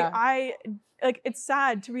be. And like, it's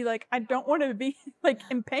sad to be like, I don't want to be like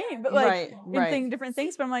in pain, but like in different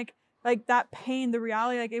things. But I'm like that pain, the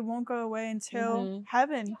reality, like it won't go away until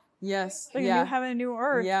heaven. Yes. Like a new heaven, a new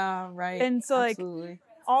earth. Yeah. Right. And so like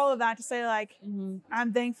all of that to say like,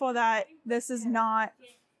 I'm thankful that this is not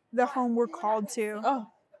the home we're called to. Oh,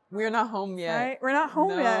 we're not home yet. Right? We're not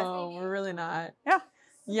home yet. No, we're really not. Yeah.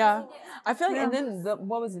 Yeah. I feel like, and then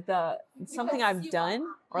what was it? Something I've done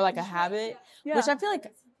or like a habit, which I feel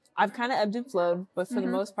like I've kind of ebbed and flowed, but for the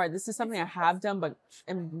most part, this is something I have done, but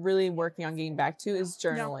am really working on getting back to is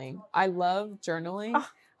journaling. Yeah. I love journaling. Oh,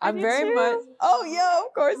 I'm very much. Oh, yeah,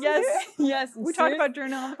 of course. Yes. Yes. We talked about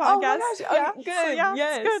journaling on the podcast. Oh my gosh. Yeah. Good. So,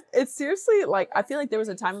 yes. It's good. It's seriously like, I feel like there was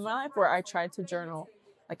a time in my life where I tried to journal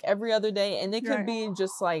like every other day, and it could be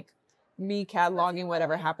just like me cataloging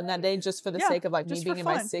whatever happened that day just for the sake of like me being in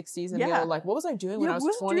my 60s and being like, what was I doing when I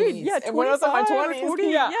was 20? And when I was in my 20s.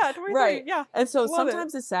 20, right. Yeah. And so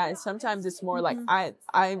sometimes it's sad. Sometimes it's more like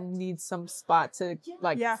I need some spot to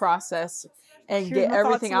like process and get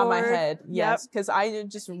everything out of my head. Yes. Because I'm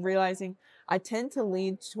just realizing I tend to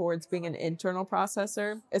lean towards being an internal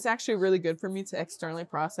processor. It's actually really good for me to externally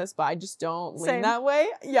process, but I just don't lean that way.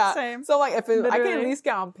 Yeah. Same. So like if I can at least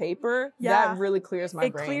get on paper, that really clears my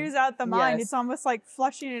brain. It clears out the mind. It's almost like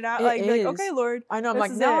flushing it out. Like, okay, Lord. I know. I'm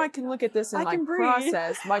like, now I can look at this and like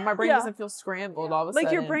process. Like my brain doesn't feel scrambled all of a sudden.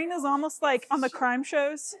 Like your brain is almost like on the crime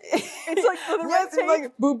shows. It's like for the it's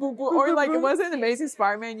like boo boo boo. Or like it wasn't Amazing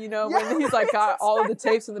Spider-Man, you know, when he's like got all of the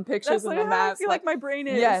tapes and the pictures and the maps. I feel like my brain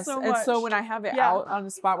is so much. And so when I have it out on the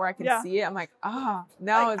spot where I can see it, I'm like,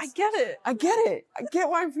 now it's. I get it. I get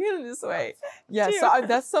why I'm feeling this way. Yeah, so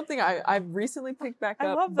that's something I've recently picked back up.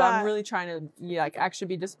 I love that. But I'm really trying to like actually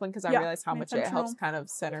be disciplined because I realize how much it helps kind of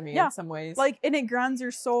center me in some ways. Like, and it grounds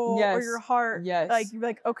your soul or your heart. Yes. Like you're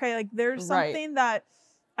like, okay, like there's something that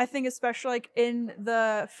I think, especially like in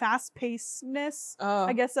the fast-pacedness,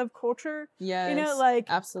 I guess, of culture. Yes. You know, like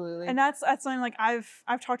absolutely. And that's something like I've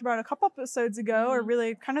talked about a couple episodes ago, or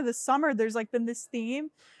really kind of this summer. There's like been this theme,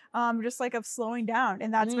 just like of slowing down,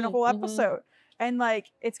 and that's been a whole episode. And like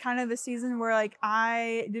it's kind of the season where like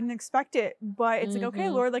I didn't expect it, but it's like, okay,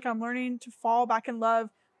 Lord, like I'm learning to fall back in love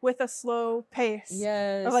with a slow pace.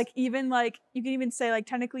 Yes. Or like even like you can even say like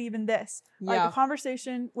technically even this. Like a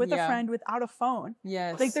conversation with a friend without a phone.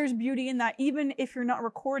 Yes. Like there's beauty in that, even if you're not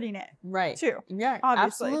recording it. Right. Too. Yeah.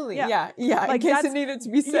 Obviously. Absolutely. Yeah. Like, in case it needed to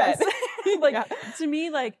be said. Yes. Like to me,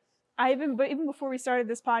 like but even before we started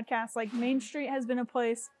this podcast, like Main Street has been a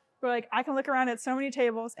place where like I can look around at so many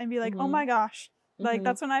tables and be like, oh my gosh. Like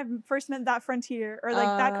that's when I first met that friend here, or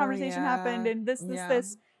like that conversation happened and this.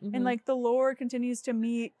 And like the Lord continues to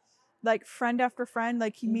meet like friend after friend.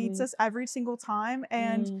 Like he meets us every single time.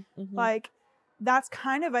 And like, that's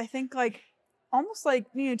kind of, I think like almost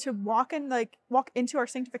like, to walk into our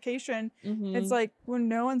sanctification. It's like when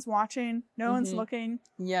no one's watching, no one's looking.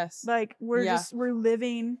 Yes. Like we're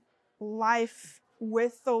living life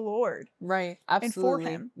with the Lord. Right. Absolutely. And for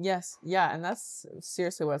him. Yes. Yeah. And that's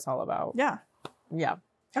seriously what it's all about. Yeah. Yeah.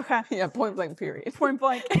 Okay. Yeah. Point blank, period. Point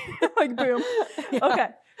blank. Like boom. Yeah. Okay.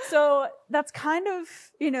 So that's kind of,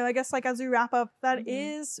 I guess like as we wrap up, that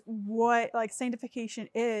is what like sanctification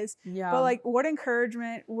is. Yeah. But like what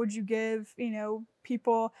encouragement would you give,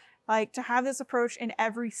 people like to have this approach in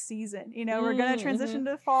every season? We're going to transition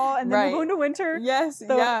to fall and then we're going to winter. Yes.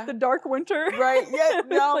 The dark winter. Right. Yeah.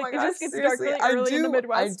 No, like, my it gosh, just gets dark really early in the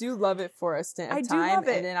Midwest. I do love it for a stint of I do time love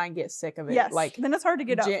it. and then I get sick of it. Yes. Like then it's hard to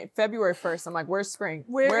get up. February 1st. I'm like, where's spring?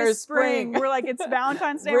 Where's spring? We're like, it's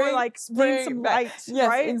Valentine's Day. We're like, need some light. Yes,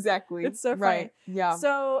 right? exactly. It's so funny. Right. Yeah.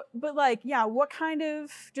 So, but like, yeah, what kind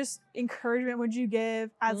of just encouragement would you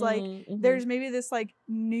give as like, there's maybe this like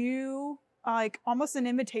new, like almost an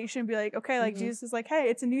invitation, be like, okay, like Jesus is like, hey,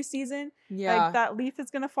 it's a new season. Yeah. Like that leaf is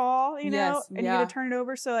going to fall, and Yes, you got to turn it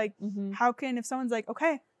over. So like, how can, if someone's like,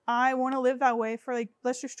 okay, I want to live that way for like,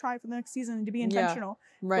 let's just try for the next season to be intentional.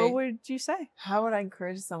 Right. What would you say? How would I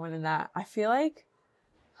encourage someone in that? I feel like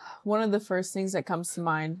one of the first things that comes to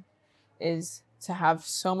mind is to have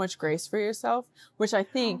so much grace for yourself, which I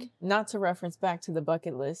think, not to reference back to the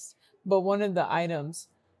bucket list, but one of the items,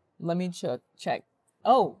 let me check.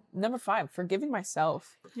 Oh, number 5, forgiving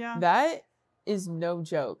myself. Yeah. That is no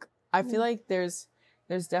joke. I feel like there's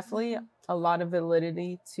definitely a lot of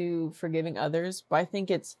validity to forgiving others, but I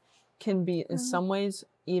think can be in some ways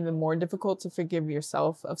even more difficult to forgive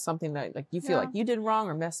yourself of something that like you feel like you did wrong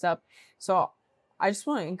or messed up. So I just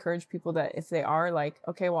want to encourage people that if they are like,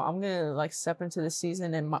 okay, well, I'm going to like step into this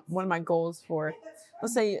season and one of my goals for,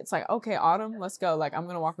 let's say it's like, okay, autumn, let's go. Like, I'm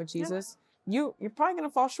going to walk with Jesus. You're probably going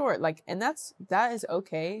to fall short. Like, and that is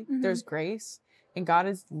okay. There's grace and God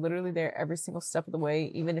is literally there every single step of the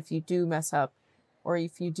way. Even if you do mess up or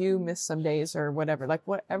if you do miss some days or whatever, like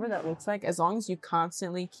whatever that looks like, as long as you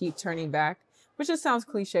constantly keep turning back, which just sounds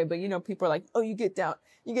cliche, but people are like, oh, you get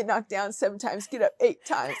knocked down 7 times, get up 8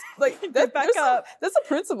 times. Like get back up. That's a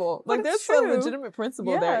principle. Like there's a legitimate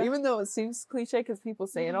principle there, even though it seems cliche because people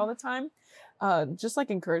say it all the time. Just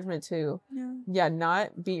like encouragement to,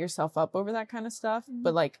 not beat yourself up over that kind of stuff.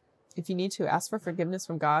 But like, if you need to, ask for forgiveness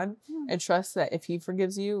from God and trust that if he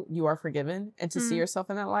forgives you, you are forgiven, and to see yourself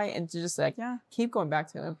in that light and to just like, keep going back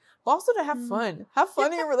to him. But also to have fun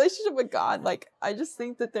in your relationship with God. Like, I just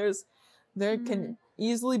think that there can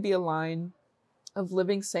easily be a line of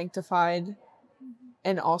living sanctified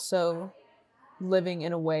and also living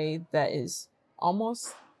in a way that is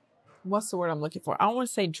almost, what's the word I'm looking for? I don't want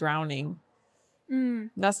to say drowning.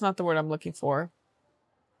 That's not the word I'm looking for.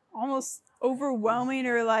 Almost overwhelming,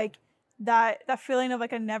 or like that feeling of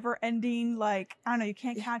like a never ending, like, I don't know, you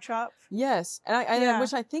can't catch up. Yes. And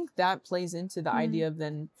which I think that plays into the idea of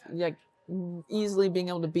then like easily being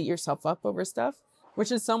able to beat yourself up over stuff,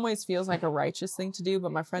 which in some ways feels like a righteous thing to do.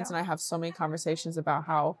 But my friends and I have so many conversations about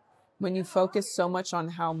how when you focus so much on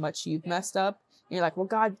how much you've messed up, you're like, well,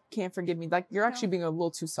 God can't forgive me. Like, you're actually being a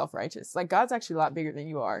little too self-righteous. Like, God's actually a lot bigger than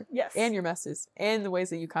you are. Yes. And your messes and the ways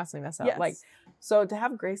that you constantly mess up. Yes. Like, so to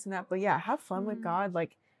have grace in that, but yeah, have fun with God.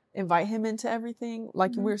 Like, invite him into everything.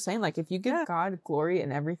 Like we were saying, like, if you give God glory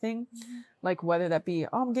in everything, like whether that be,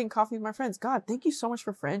 oh, I'm getting coffee with my friends. God, thank you so much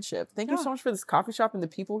for friendship. Thank you so much for this coffee shop and the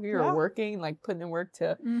people here are working, like putting in work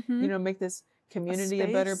to, make this community a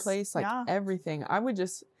better place. Like everything. I would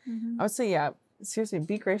say, seriously,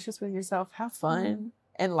 be gracious with yourself, have fun,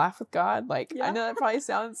 and laugh with God. Like, I know that probably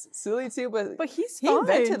sounds silly too, but he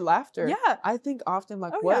invented laughter. Yeah. I think often,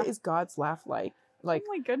 like, what is God's laugh like? Like,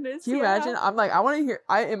 oh my goodness. Can you imagine? I'm like, I want to hear,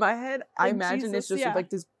 in my head, I imagine Jesus, it's just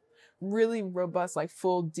like this really robust, like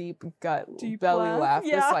full, deep belly laugh.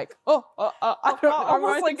 Yeah. That's like, I don't know.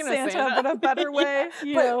 Almost like Santa, but a better way.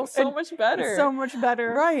 You know, so much better. So much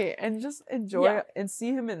better. Right. And just enjoy it and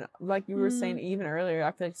see him in, like you were saying even earlier,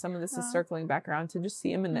 I feel like some of this is circling back around to just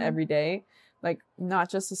see him in the everyday, like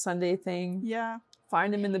not just a Sunday thing. Yeah.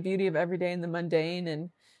 Find him in the beauty of every day in the mundane.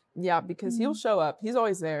 And because he'll show up. He's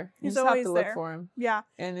always there. You just have to look for him. Yeah.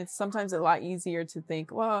 And it's sometimes a lot easier to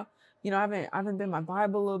think, well, I haven't been in my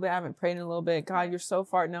Bible a little bit. I haven't prayed in a little bit. God, you're so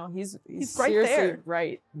far. No, he's right seriously there.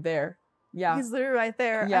 Right there. Yeah. He's literally right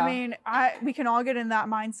there. Yeah. I mean, we can all get in that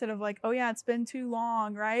mindset of like, oh yeah, it's been too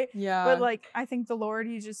long, right? Yeah. But like, I think the Lord,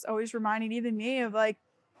 he's just always reminding even me of like,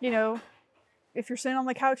 if you're sitting on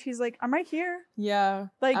the couch, he's like, I'm right here. Yeah.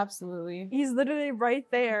 Like, absolutely. He's literally right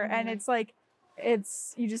there. And it's like,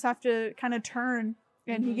 you just have to kind of turn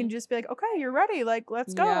and he can just be like, okay, you're ready. Like,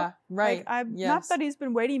 let's go. Yeah, right. Like, not that he's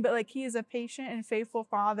been waiting, but like he is a patient and faithful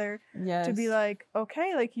father to be like,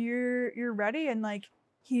 okay, like you're ready. And like,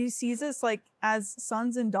 he sees us like as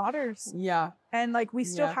sons and daughters. Yeah. And like, we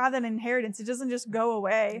still have that inheritance. It doesn't just go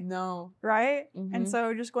away. No. Right. And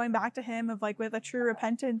so just going back to him of like, with a true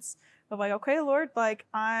repentance of like, okay, Lord, like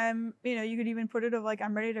I'm, you could even put it of like,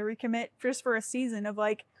 I'm ready to recommit just for a season of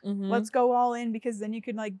like, let's go all in, because then you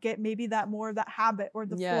can like get maybe that more of that habit or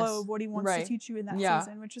the flow of what he wants to teach you in that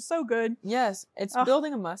season, which is so good. Yes. It's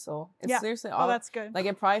building a muscle. It's seriously all that's good. Like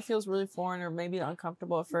it probably feels really foreign or maybe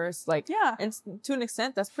uncomfortable at first. Like, and to an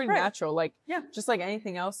extent, that's pretty natural. Like, just like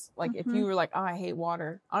anything else, like if you were like, oh, I hate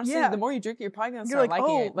water. Honestly, the more you drink it, you're probably going to start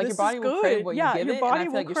liking it. Like your body will crave what you give it. And I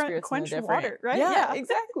feel like your spirit's quench no different. Water, right? Yeah,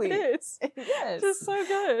 exactly. It is. Yes. Just so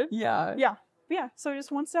good. Yeah. Yeah. So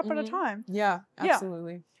just one step at a time. Yeah,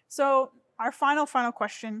 absolutely. So our final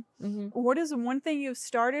question. What is one thing you've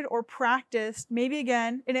started or practiced, maybe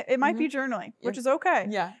again, and it might be journaling, which is okay.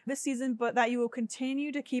 Yeah. This season, but that you will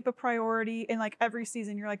continue to keep a priority in like every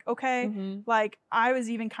season. You're like, okay, like I was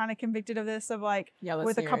even kind of convicted of this of like,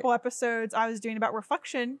 with a couple episodes I was doing about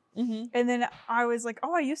reflection. And then I was like,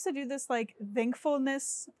 oh, I used to do this like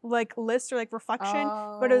thankfulness, like list or like reflection,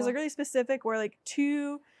 but it was like really specific where like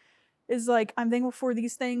 2 is like, I'm thankful for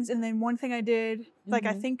these things. And then one thing I did, like,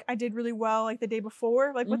 I think I did really well, like the day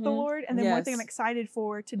before, like with the Lord. And then one thing I'm excited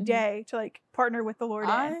for today to like partner with the Lord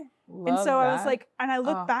in. And so I was like, and I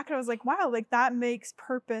look back and I was like, wow, like that makes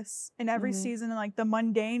purpose in every season, and like the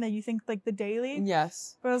mundane that you think like the daily.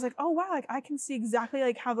 Yes. But I was like, oh wow, like I can see exactly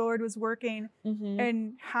like how the Lord was working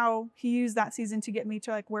and how he used that season to get me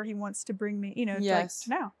to like where he wants to bring me, to, like, to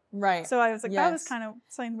now. Right. So I was like, that was kind of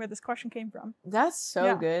something where this question came from. That's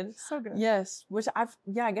so good. So good. Yes. Which I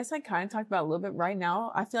guess I kind of talked about a little bit right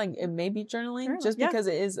now. I feel like it may be journaling just because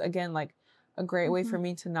it is, again, like a great way for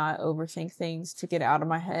me to not overthink things, to get out of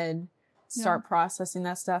my head, start processing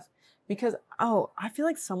that stuff. Because, I feel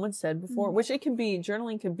like someone said before, which it can be,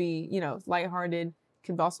 journaling could be, lighthearted,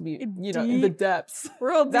 can also be, in the depths.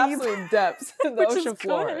 Real deep. Absolute depths. The ocean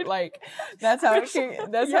floor. Like, that's how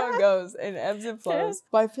it goes. It ebbs and flows.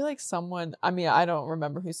 But I feel like someone, I mean, I don't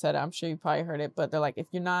remember who said it. I'm sure you probably heard it, but they're like, if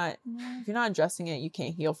you're not addressing it, you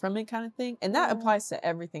can't heal from it, kind of thing. And that applies to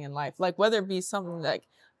everything in life. Like, whether it be something like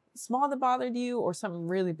small that bothered you or something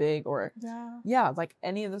really big or like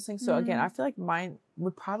any of those things. So again, I feel like mine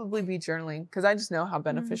would probably be journaling, because I just know how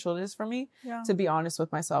beneficial it is for me to be honest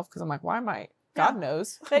with myself, because I'm like, why am I God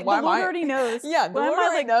knows. Like, why the Lord already knows. Yeah, the Lord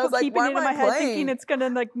already knows. Like, keeping why it am in my I head playing? thinking it's gonna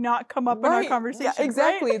like not come up in our conversation. Yeah,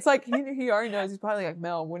 exactly. Right? It's like he already knows. He's probably like,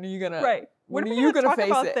 Mel, when are you gonna When are are you gonna gonna talk face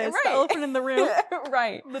about it? this? The elephant in the room.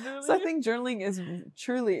 Right. Literally. So I think journaling is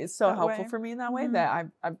truly so That helpful way. for me in that way that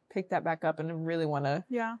I've picked that back up and I really want to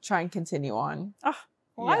try and continue on.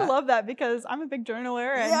 Well, I love that, because I'm a big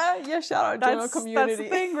journaler. And shout out journal community. That's the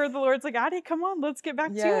thing where the Lord's like, Addie, come on, let's get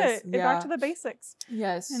back to it. Get back to the basics.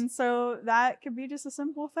 Yes. And so that could be just a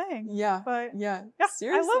simple thing. Yeah. But seriously.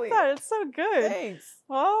 I love that. It's so good. Thanks.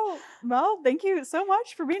 Well, Mel, thank you so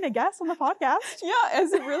much for being a guest on the podcast.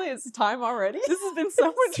 As it really is time already. This has been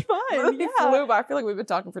so much fun. Really flew by. I feel like we've been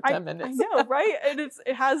talking for 10 minutes. I know, right? And it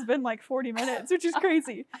has been like 40 minutes, which is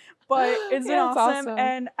crazy. But it's been awesome.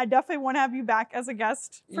 And I definitely want to have you back as a guest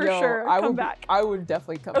for sure. Come back. I would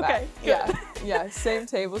definitely come back. Good. Yeah. Same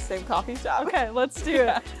table, same coffee shop. Okay, let's do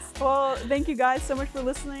it. Well, thank you guys so much for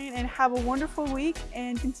listening, and have a wonderful week,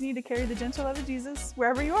 and continue to carry the gentle love of Jesus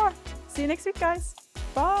wherever you are. See you next week, guys.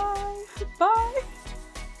 Bye.